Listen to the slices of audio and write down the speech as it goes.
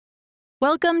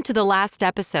Welcome to the last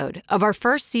episode of our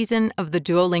first season of the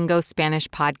Duolingo Spanish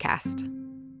podcast.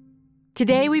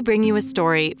 Today we bring you a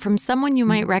story from someone you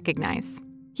might recognize.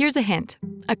 Here's a hint,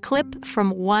 a clip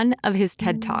from one of his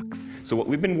TED Talks. So what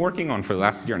we've been working on for the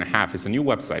last year and a half is a new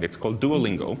website. It's called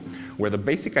Duolingo, where the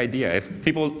basic idea is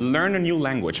people learn a new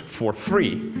language for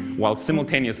free while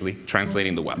simultaneously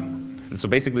translating the web. And so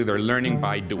basically they're learning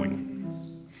by doing.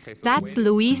 That's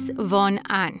Luis von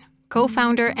Ahn,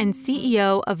 co-founder and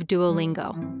CEO of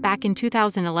Duolingo, back in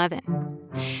 2011.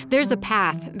 There's a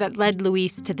path that led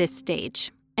Luis to this stage,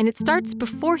 and it starts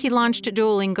before he launched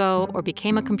Duolingo or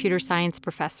became a computer science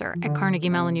professor at Carnegie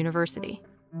Mellon University.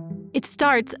 It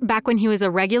starts back when he was a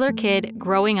regular kid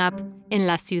growing up in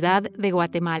La Ciudad de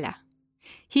Guatemala.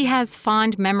 He has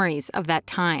fond memories of that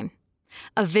time,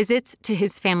 of visits to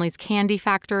his family's candy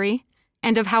factory,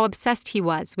 and of how obsessed he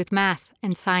was with math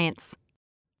and science.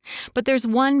 But there's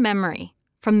one memory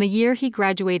from the year he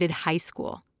graduated high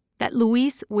school that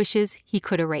Luis wishes he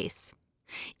could erase,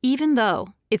 even though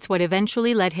it's what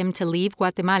eventually led him to leave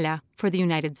Guatemala for the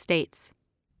United States.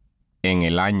 En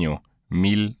el año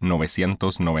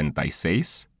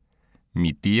 1996,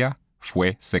 mi tía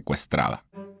fue secuestrada.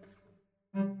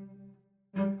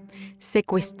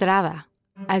 Secuestrada,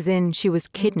 as in she was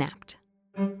kidnapped.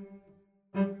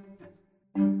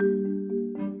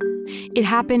 It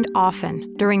happened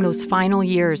often during those final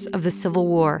years of the Civil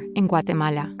War in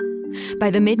Guatemala. By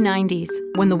the mid-90s,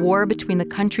 when the war between the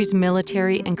country's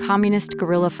military and communist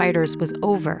guerrilla fighters was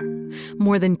over,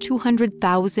 more than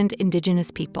 200,000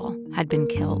 indigenous people had been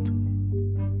killed.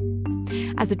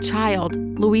 As a child,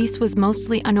 Luis was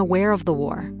mostly unaware of the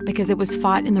war because it was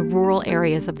fought in the rural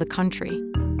areas of the country,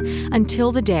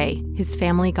 until the day his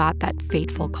family got that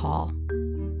fateful call.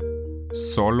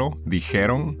 Solo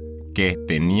dijeron que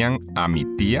tenían a mi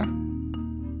tía,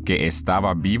 que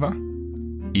estaba viva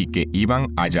y que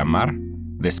iban a llamar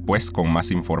después con más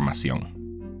información.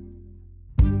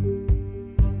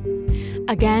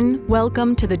 Again,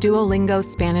 welcome to the Duolingo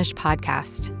Spanish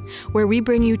podcast, where we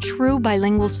bring you true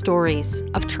bilingual stories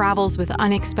of travels with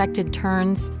unexpected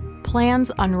turns,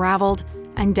 plans unraveled,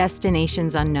 and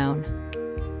destinations unknown.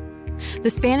 The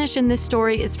Spanish in this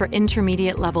story is for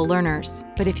intermediate level learners,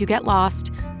 but if you get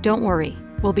lost, don't worry.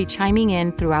 We'll be chiming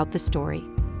in throughout the story.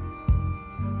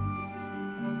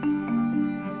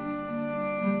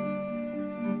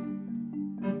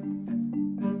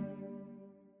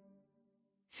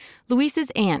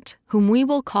 Luis's aunt, whom we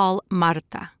will call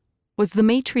Marta, was the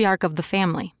matriarch of the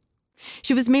family.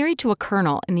 She was married to a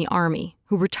colonel in the army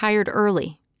who retired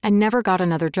early and never got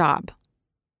another job.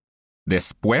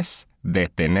 Después de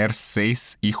tener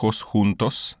 6 hijos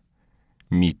juntos,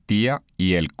 mi tía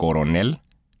y el coronel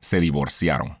se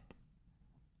divorciaron.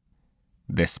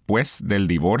 Después del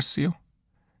divorcio,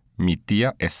 mi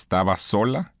tía estaba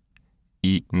sola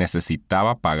y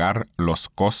necesitaba pagar los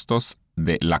costos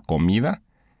de la comida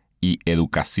y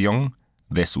educación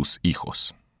de sus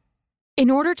hijos. In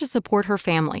order to support her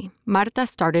family, Marta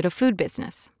started a food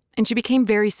business, and she became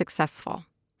very successful.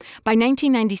 By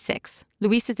 1996,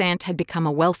 Luis's aunt had become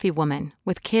a wealthy woman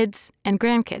with kids and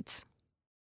grandkids.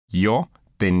 Yo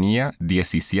tenía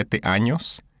 17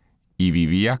 años y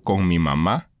vivía con mi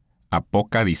mamá a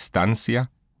poca distancia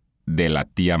de la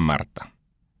tía Marta.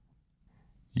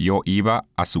 Yo iba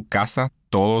a su casa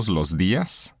todos los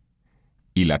días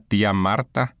y la tía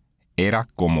Marta era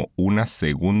como una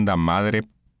segunda madre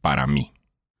para mí.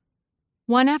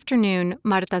 One afternoon,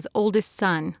 Marta's oldest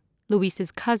son,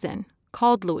 Luis's cousin,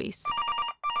 called Luis.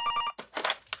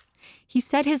 He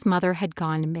said his mother had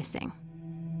gone missing.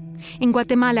 In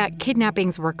Guatemala,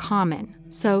 kidnappings were common,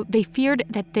 so they feared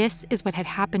that this is what had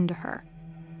happened to her.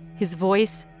 His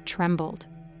voice trembled.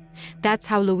 That's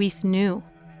how Luis knew.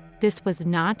 This was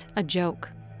not a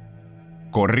joke.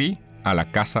 Corrí a la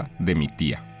casa de mi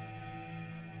tía.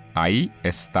 Ahí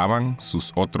estaban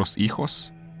sus otros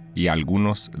hijos y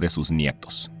algunos de sus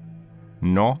nietos.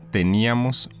 No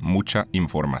teníamos mucha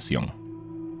información.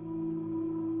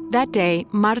 That day,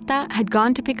 Marta had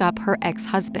gone to pick up her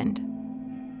ex-husband.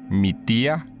 Mi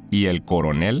tía y el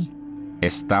coronel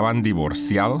estaban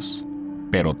divorciados,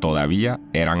 pero todavía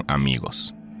eran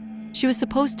amigos. She was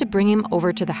supposed to bring him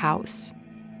over to the house.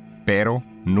 Pero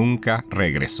nunca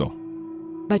regresó.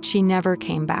 But she never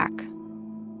came back.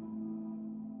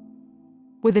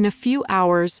 Within a few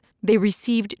hours, they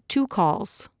received 2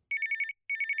 calls.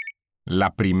 La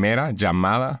primera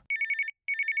llamada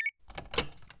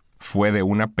fue de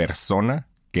una persona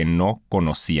que no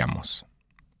conocíamos.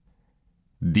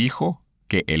 Dijo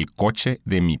que el coche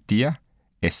de mi tía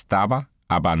estaba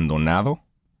abandonado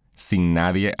sin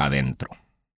nadie adentro.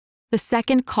 The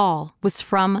second call was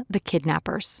from the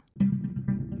kidnappers.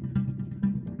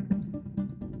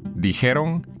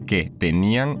 Dijeron que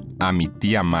tenían a mi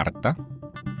tía Marta,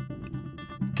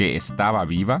 que estaba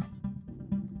viva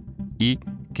y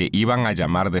que iban a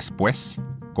llamar después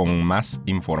con más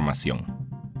información.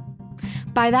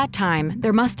 By that time,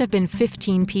 there must have been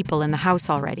 15 people in the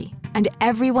house already, and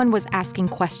everyone was asking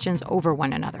questions over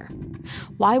one another.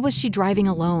 Why was she driving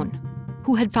alone?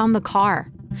 Who had found the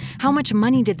car? How much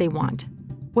money did they want?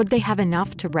 Would they have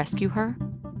enough to rescue her?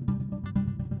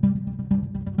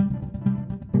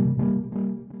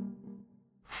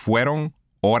 Fueron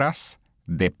horas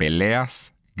de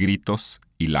peleas, gritos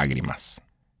y lágrimas.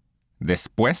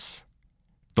 Después,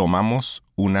 tomamos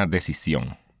una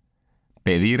decisión: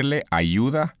 pedirle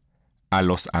ayuda a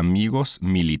los amigos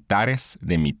militares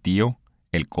de mi tío,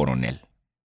 el coronel.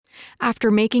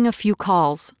 After making a few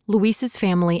calls, Luis's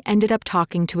family ended up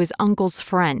talking to his uncle's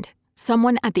friend,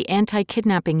 someone at the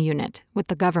anti-kidnapping unit with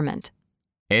the government.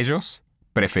 Ellos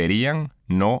preferían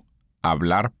no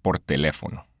hablar por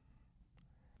teléfono.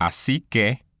 Así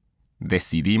que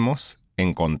decidimos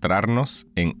encontrarnos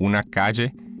en una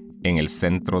calle en el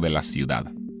centro de la ciudad.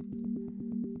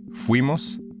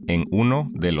 Fuimos en uno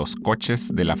de los coches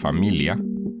de la familia,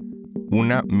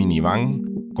 una minivan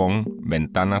con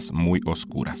ventanas muy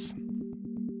oscuras.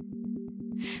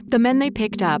 The men they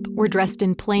picked up were dressed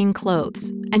in plain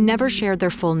clothes and never shared their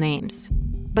full names.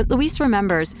 But Luis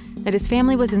remembers that his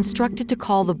family was instructed to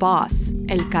call the boss,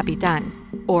 el capitán,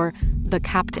 or the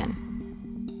captain.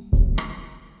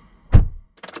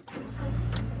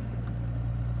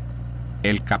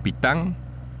 El capitán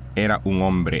era un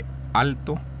hombre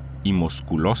alto y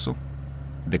musculoso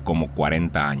de como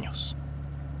 40 años.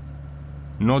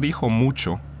 No dijo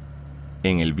mucho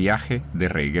en el viaje de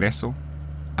regreso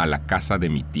a la casa de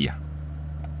mi tía,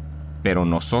 pero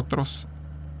nosotros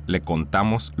le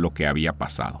contamos lo que había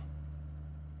pasado.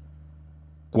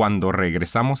 Cuando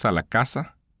regresamos a la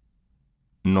casa,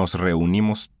 nos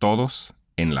reunimos todos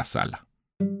en la sala.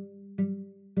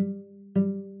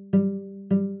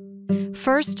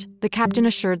 First, the captain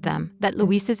assured them that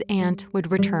Luis's aunt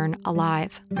would return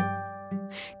alive.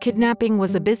 Kidnapping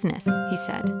was a business, he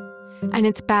said, and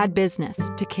it's bad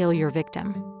business to kill your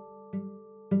victim.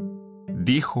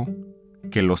 Dijo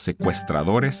que los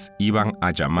secuestradores iban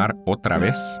a llamar otra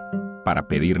vez para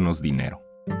pedirnos dinero.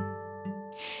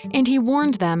 And he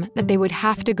warned them that they would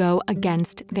have to go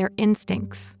against their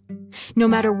instincts. No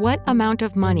matter what amount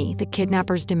of money the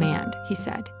kidnappers demand, he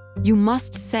said, you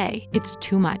must say it's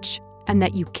too much and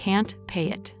that you can't pay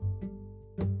it.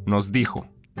 Nos dijo,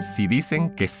 si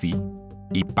dicen que sí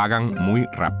y pagan muy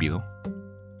rápido,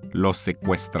 los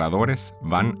secuestradores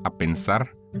van a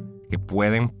pensar que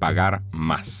pueden pagar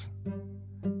más.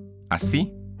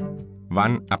 Así,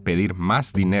 van a pedir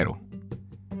más dinero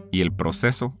y el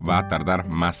proceso va a tardar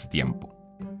más tiempo.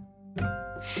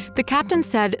 The captain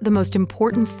said the most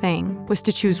important thing was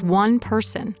to choose one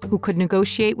person who could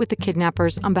negotiate with the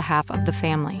kidnappers on behalf of the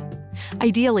family.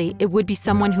 Ideally, it would be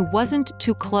someone who wasn't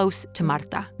too close to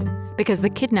Marta, because the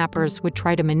kidnappers would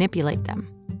try to manipulate them.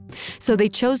 So they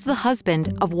chose the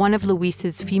husband of one of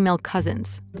Luis's female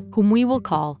cousins, whom we will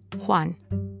call Juan.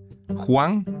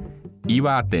 Juan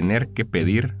iba a tener que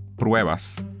pedir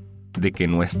pruebas de que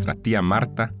nuestra tía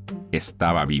Marta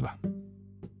estaba viva.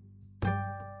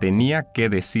 Tenía que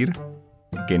decir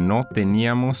que no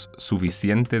teníamos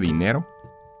suficiente dinero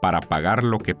para pagar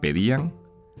lo que pedían,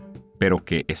 pero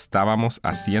que estábamos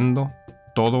haciendo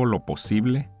todo lo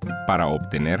posible para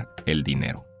obtener el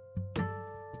dinero.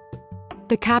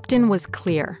 The captain was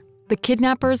clear. The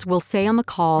kidnappers will say on the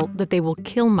call that they will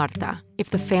kill Marta if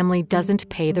the family doesn't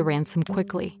pay the ransom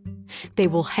quickly. They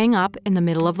will hang up in the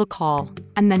middle of the call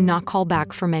and then not call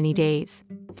back for many days,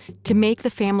 to make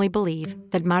the family believe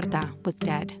that Marta was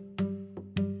dead.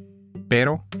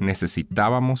 Pero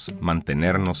necesitábamos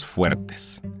mantenernos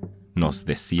fuertes, nos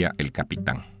decía el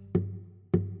capitán.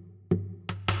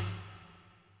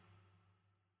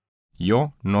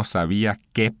 Yo no sabía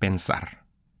qué pensar.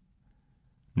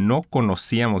 No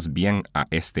conocíamos bien a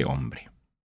este hombre.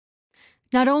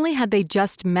 Not only had they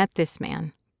just met this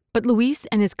man, but Luis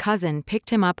and his cousin picked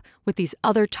him up with these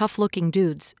other tough-looking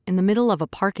dudes in the middle of a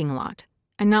parking lot,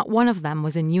 and not one of them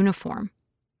was in uniform.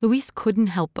 Luis couldn't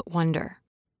help but wonder,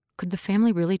 could the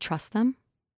family really trust them?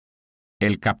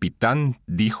 El capitán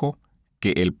dijo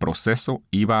que el proceso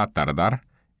iba a tardar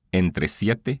entre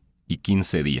 7 y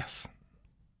 15 días.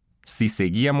 Si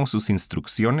seguíamos sus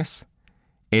instrucciones,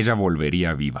 ella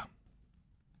volvería viva.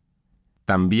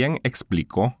 También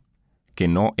explicó que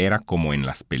no era como en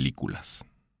las películas.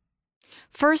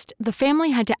 First, the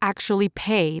family had to actually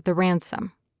pay the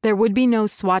ransom. There would be no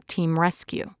SWAT team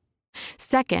rescue.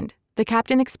 Second, the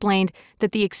captain explained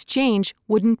that the exchange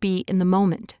wouldn't be in the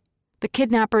moment. The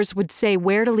kidnappers would say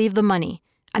where to leave the money,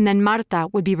 and then Marta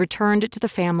would be returned to the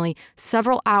family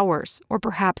several hours or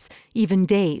perhaps even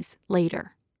days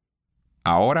later.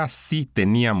 Ahora sí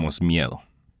teníamos miedo.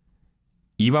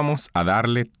 ¿Íbamos a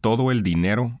darle todo el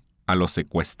dinero a los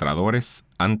secuestradores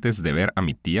antes de ver a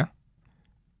mi tía?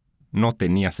 No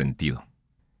tenía sentido.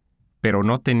 Pero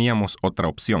no teníamos otra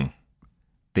opción.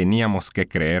 Teníamos que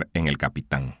creer en el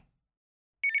capitán.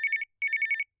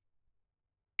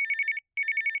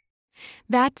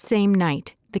 That same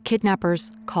night, the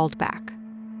kidnappers called back.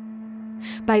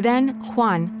 By then,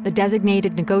 Juan, the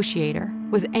designated negotiator,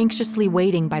 was anxiously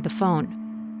waiting by the phone.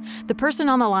 The person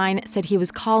on the line said he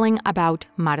was calling about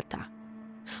Marta.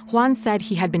 Juan said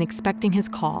he had been expecting his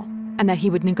call and that he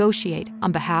would negotiate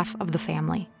on behalf of the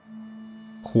family.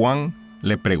 Juan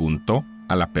le preguntó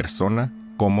a la persona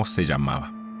cómo se llamaba.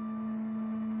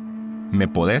 «¿Me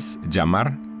podés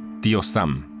llamar tío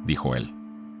Sam?», dijo él.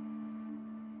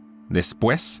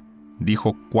 Después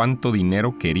dijo cuánto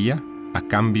dinero quería a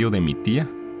cambio de mi tía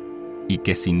y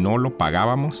que si no lo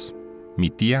pagábamos, mi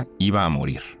tía iba a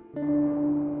morir.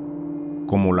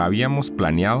 Como lo habíamos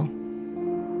planeado,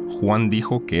 Juan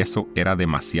dijo que eso era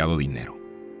demasiado dinero.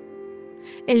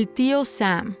 El tío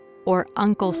Sam, or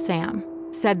Uncle Sam,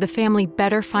 said the family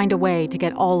better find a way to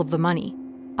get all of the money.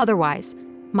 Otherwise,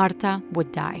 Marta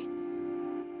would die.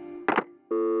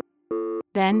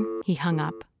 Then he hung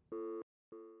up.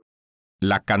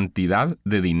 La cantidad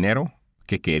de dinero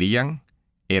que querían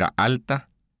era alta,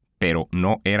 pero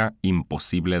no era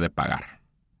imposible de pagar.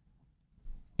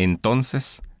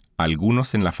 Entonces,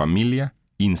 algunos en la familia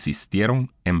insistieron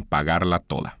en pagarla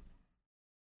toda.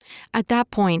 At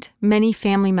that point, many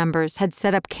family members had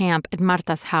set up camp at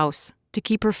Marta's house to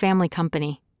keep her family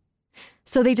company.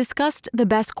 So they discussed the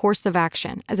best course of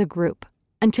action as a group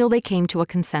until they came to a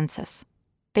consensus.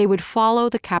 They would follow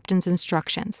the captain's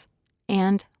instructions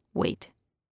and wait.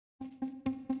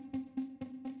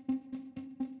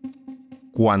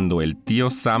 Cuando el tío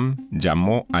Sam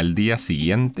llamó al día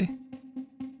siguiente,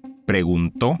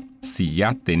 preguntó si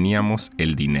ya teníamos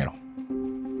el dinero.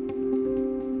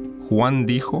 Juan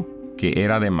dijo que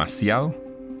era demasiado,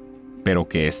 pero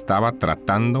que estaba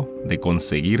tratando de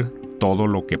conseguir todo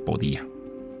lo que podía.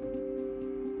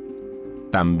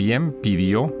 También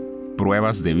pidió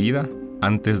pruebas de vida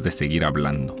antes de seguir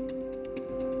hablando.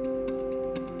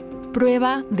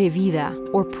 Prueba de vida,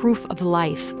 or proof of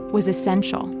life, was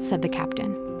essential, said the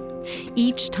captain.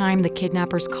 Each time the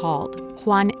kidnappers called,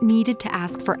 Juan needed to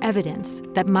ask for evidence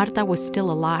that Marta was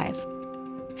still alive.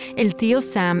 El tío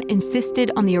Sam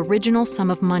insisted on the original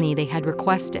sum of money they had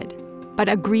requested, but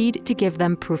agreed to give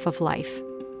them proof of life.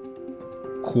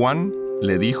 Juan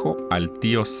le dijo al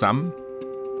tío Sam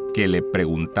que le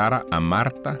preguntara a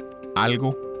Marta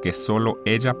algo que solo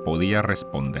ella podía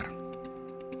responder.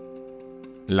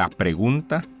 La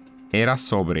pregunta era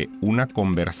sobre una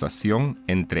conversación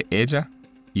entre ella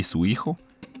y su hijo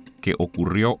que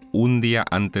ocurrió un día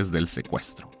antes del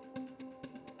secuestro.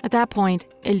 At that point,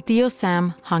 el tío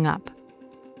Sam hung up.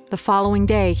 The following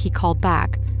day, he called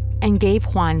back and gave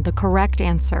Juan the correct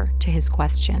answer to his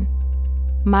question.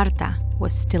 Marta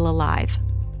was still alive.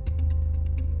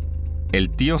 El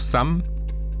tío Sam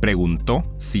preguntó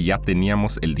si ya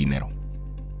teníamos el dinero.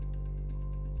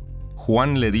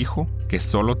 Juan le dijo que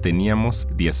solo teníamos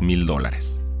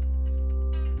 $10,000.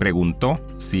 Preguntó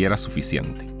si era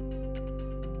suficiente.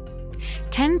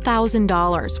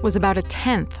 $10,000 was about a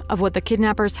tenth of what the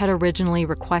kidnappers had originally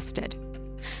requested.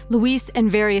 Luis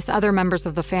and various other members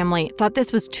of the family thought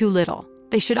this was too little.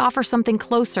 They should offer something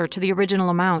closer to the original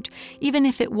amount, even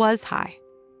if it was high.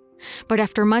 But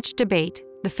after much debate,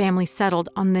 the family settled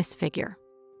on this figure.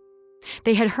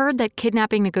 They had heard that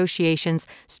kidnapping negotiations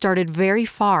started very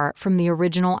far from the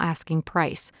original asking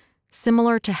price,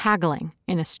 similar to haggling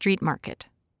in a street market.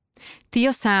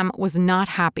 Tío Sam was not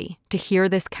happy to hear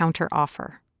this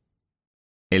counter-offer.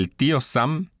 El tío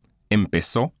Sam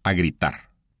empezó a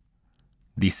gritar,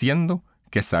 diciendo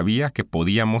que sabía que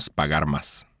podíamos pagar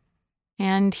más.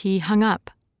 And he hung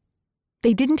up.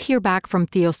 They didn't hear back from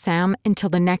Tío Sam until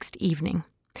the next evening.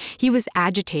 He was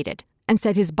agitated and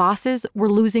said his bosses were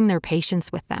losing their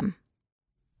patience with them.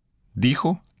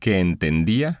 Dijo que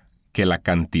entendía que la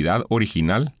cantidad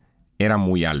original era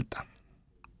muy alta,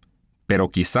 pero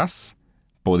quizás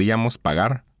podíamos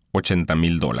pagar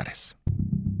 $80,000.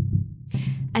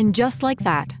 And just like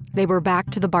that, they were back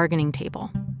to the bargaining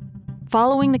table.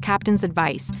 Following the captain's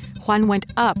advice, Juan went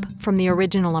up from the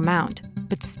original amount,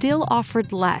 but still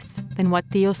offered less than what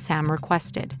Tío Sam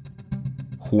requested.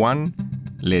 Juan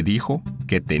le dijo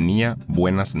que tenía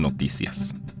buenas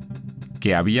noticias,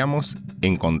 que habíamos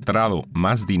encontrado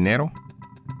más dinero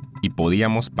y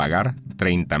podíamos pagar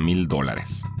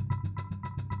 $30,000.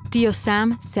 Tío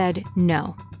Sam said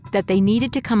no, that they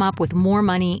needed to come up with more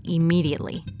money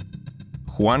immediately.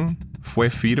 Juan fue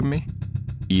firme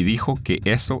y dijo que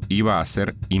eso iba a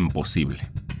ser imposible.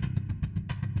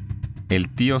 El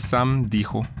tío Sam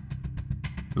dijo,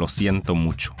 lo siento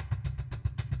mucho,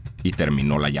 y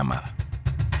terminó la llamada.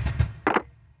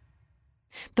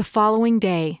 The following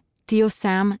day, Tío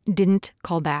Sam didn't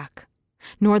call back,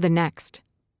 nor the next.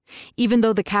 Even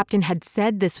though the captain had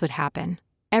said this would happen,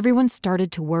 everyone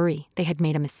started to worry they had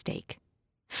made a mistake.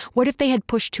 What if they had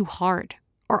pushed too hard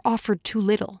or offered too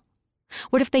little?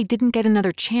 What if they didn't get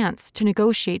another chance to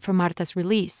negotiate for Marta's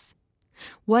release?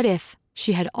 What if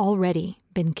she had already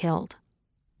been killed?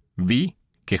 Vi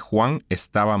que Juan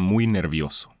estaba muy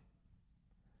nervioso.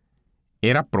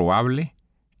 Era probable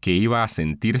que iba a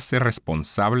sentirse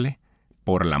responsable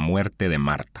por la muerte de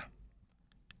Marta.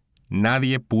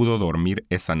 Nadie pudo dormir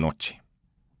esa noche.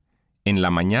 En la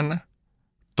mañana,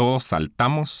 todos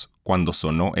saltamos cuando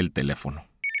sonó el teléfono.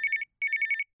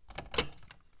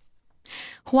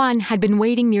 Juan had been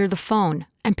waiting near the phone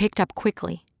and picked up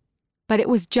quickly. But it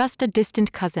was just a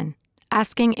distant cousin,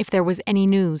 asking if there was any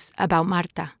news about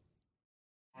Marta.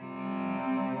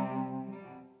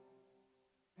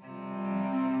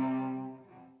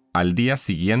 Al día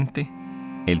siguiente,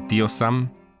 el tío Sam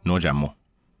no llamó.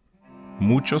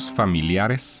 Muchos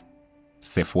familiares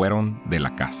se fueron de la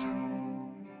casa.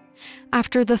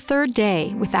 After the third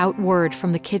day without word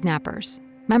from the kidnappers,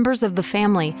 members of the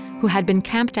family who had been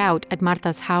camped out at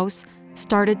Marta's house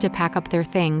started to pack up their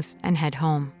things and head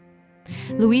home.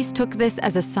 Luis took this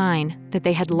as a sign that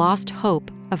they had lost hope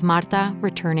of Marta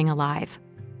returning alive.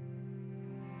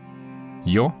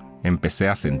 Yo empecé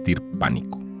a sentir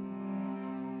pánico.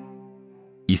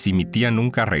 ¿Y si mi tía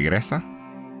nunca regresa?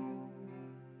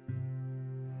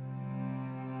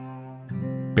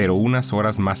 Pero unas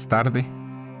horas más tarde,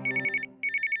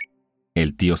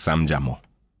 el tío Sam llamó.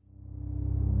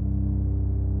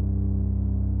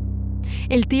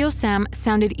 El tío Sam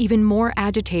sounded even more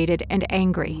agitated and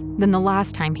angry than the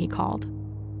last time he called.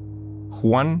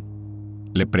 Juan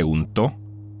le preguntó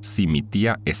si mi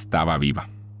tía estaba viva.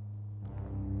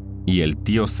 Y el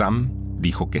tío Sam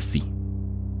dijo que sí.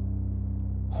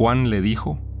 Juan le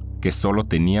dijo que solo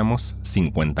teníamos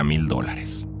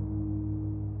 $50,000.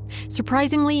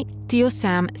 Surprisingly, Tío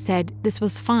Sam said this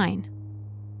was fine.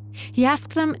 He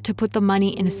asked them to put the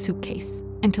money in a suitcase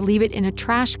and to leave it in a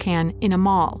trash can in a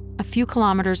mall a few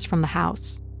kilometers from the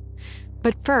house.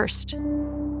 But first,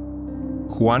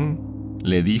 Juan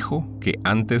le dijo que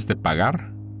antes de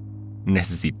pagar,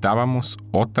 necesitábamos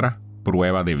otra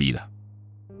prueba de vida.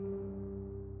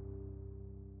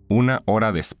 Una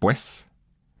hora después,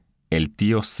 el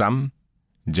tío Sam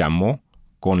llamó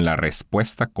con la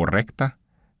respuesta correcta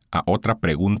a otra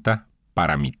pregunta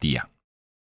para mi tía.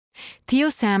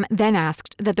 Tío Sam then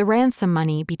asked that the ransom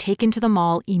money be taken to the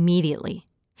mall immediately.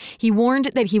 He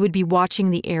warned that he would be watching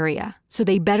the area, so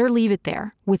they better leave it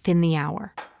there within the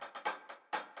hour.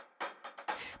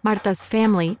 Marta's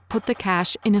family put the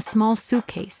cash in a small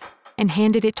suitcase and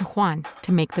handed it to Juan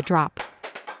to make the drop.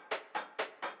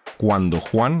 Cuando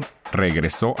Juan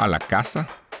regresó a la casa,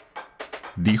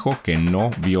 dijo que no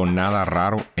vio nada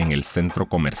raro en el centro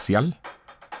comercial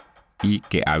y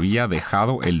que había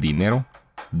dejado el dinero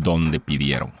donde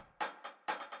pidieron.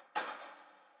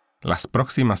 Las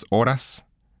próximas horas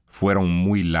fueron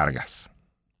muy largas.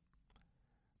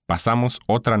 Pasamos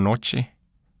otra noche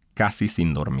casi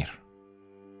sin dormir.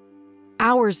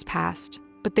 Hours passed,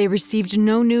 but they received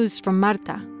no news from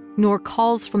Marta, nor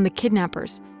calls from the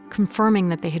kidnappers confirming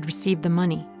that they had received the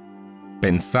money.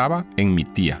 Pensaba en mi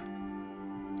tía,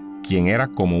 quien era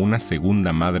como una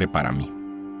segunda madre para mí.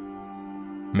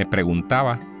 Me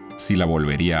preguntaba si la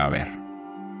volvería a ver.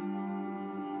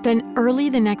 Then early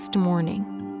the next morning,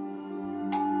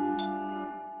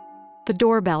 the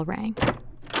doorbell rang.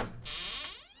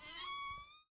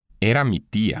 Era mi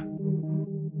tía.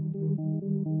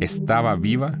 Estaba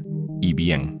viva y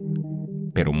bien,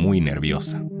 pero muy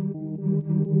nerviosa.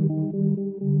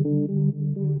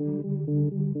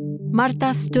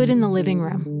 Marta stood in the living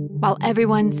room while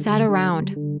everyone sat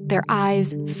around, their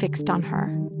eyes fixed on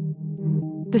her.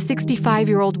 The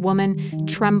 65-year-old woman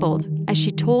trembled as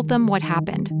she told them what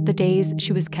happened the days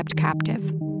she was kept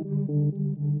captive.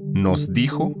 Nos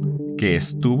dijo que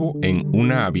estuvo en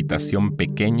una habitación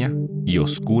pequeña y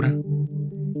oscura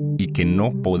y que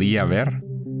no podía ver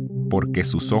porque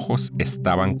sus ojos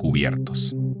estaban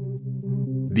cubiertos.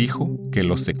 Dijo que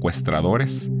los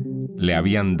secuestradores le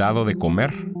habían dado de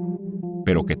comer,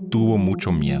 pero que tuvo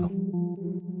mucho miedo.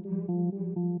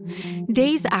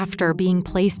 Days after being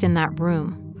placed in that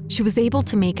room, she was able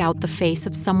to make out the face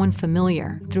of someone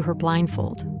familiar through her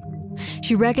blindfold.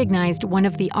 She recognized one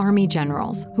of the army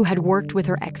generals who had worked with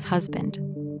her ex-husband.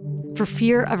 For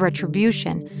fear of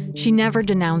retribution, she never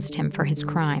denounced him for his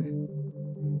crime.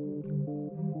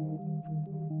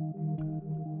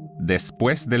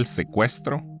 Después del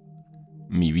secuestro,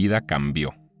 mi vida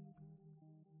cambió.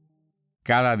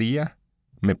 Cada día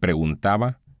me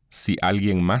preguntaba si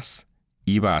alguien más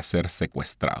iba a ser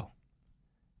secuestrado.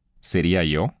 ¿Sería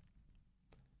yo?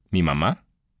 ¿Mi mamá?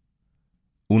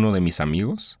 ¿Uno de mis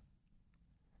amigos?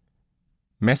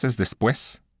 Meses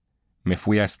después, me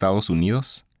fui a Estados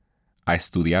Unidos a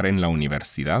estudiar en la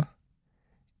universidad,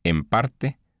 en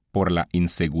parte por la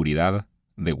inseguridad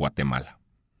de Guatemala.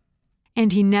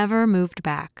 And he never moved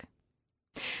back.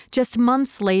 Just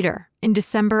months later, in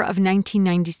December of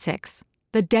 1996,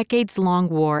 the decades-long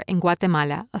war in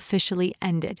Guatemala officially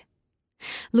ended.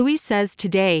 Luis says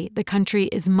today the country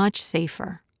is much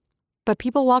safer. But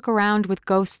people walk around with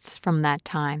ghosts from that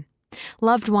time,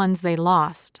 loved ones they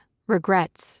lost,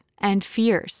 regrets, and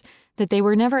fears that they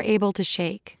were never able to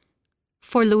shake.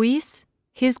 For Luis,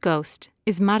 his ghost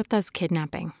is Marta's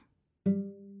kidnapping.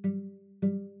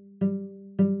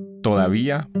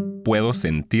 Todavía puedo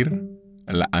sentir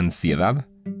la ansiedad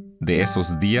de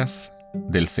esos días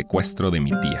del secuestro de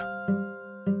mi tía.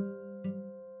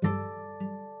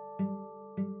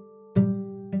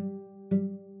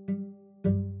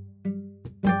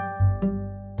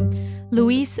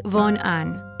 Luis von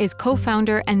Ahn is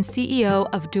co-founder and CEO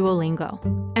of Duolingo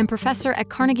and professor at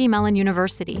Carnegie Mellon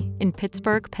University in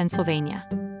Pittsburgh, Pennsylvania.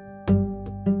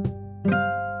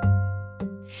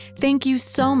 Thank you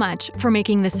so much for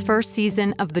making this first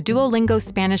season of the Duolingo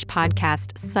Spanish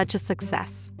podcast such a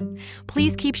success.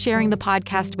 Please keep sharing the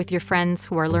podcast with your friends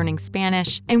who are learning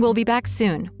Spanish, and we'll be back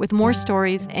soon with more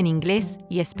stories in Inglés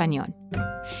y Español.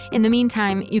 In the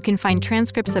meantime, you can find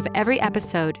transcripts of every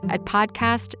episode at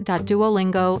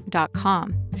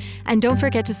podcast.duolingo.com. And don't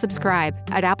forget to subscribe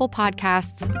at Apple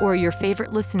Podcasts or your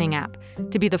favorite listening app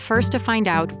to be the first to find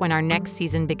out when our next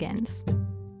season begins.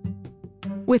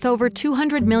 With over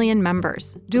 200 million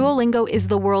members, Duolingo is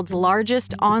the world's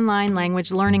largest online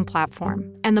language learning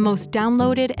platform and the most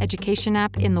downloaded education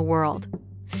app in the world.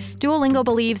 Duolingo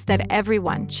believes that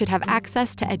everyone should have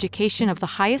access to education of the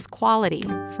highest quality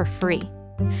for free.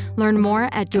 Learn more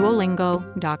at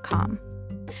duolingo.com.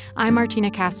 I'm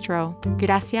Martina Castro.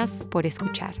 Gracias por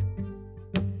escuchar.